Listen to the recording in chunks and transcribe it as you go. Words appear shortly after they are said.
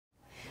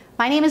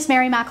My name is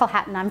Mary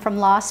McElhattan. I'm from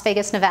Las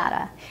Vegas,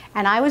 Nevada,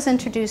 and I was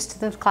introduced to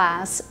the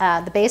class,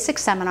 the basic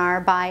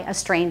seminar, by a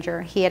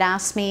stranger. He had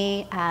asked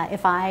me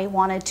if I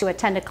wanted to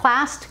attend a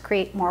class to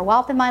create more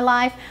wealth in my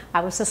life.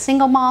 I was a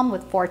single mom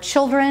with 4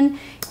 children.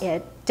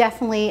 It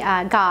definitely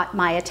got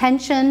my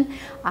attention.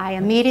 I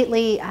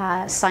immediately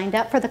signed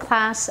up for the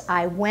class.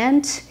 I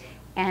went,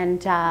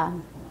 and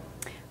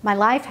my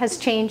life has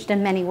changed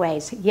in many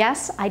ways.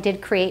 Yes, I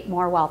did create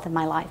more wealth in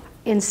my life.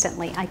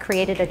 Instantly. I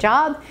created a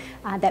job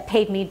that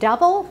paid me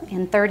double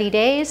in 30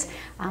 days,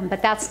 but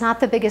that's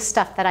not the biggest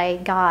stuff that I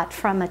got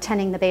from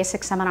attending the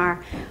basic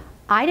seminar.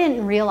 I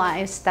didn't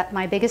realize that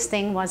my biggest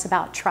thing was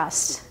about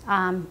trust.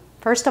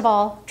 First of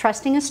all,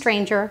 trusting a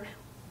stranger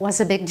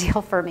was a big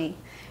deal for me.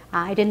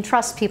 I didn't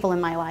trust people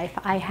in my life.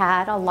 I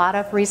had a lot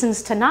of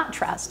reasons to not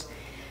trust.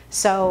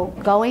 So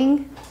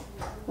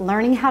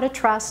learning how to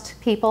trust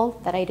people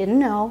that I didn't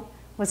know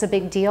was a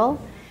big deal.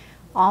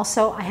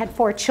 Also, I had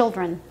 4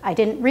 children. I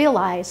didn't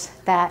realize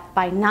that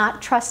by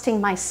not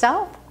trusting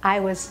myself, I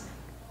was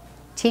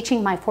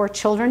teaching my 4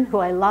 children, who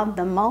I loved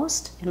the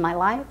most in my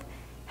life,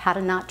 how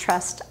to not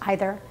trust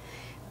either.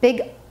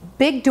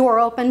 Big door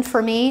opened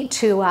for me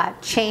to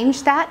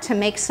change that, to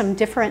make some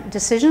different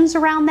decisions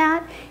around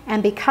that.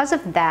 And because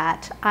of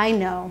that, I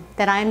know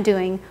that I'm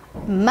doing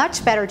a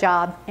much better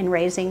job in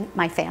raising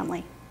my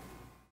family.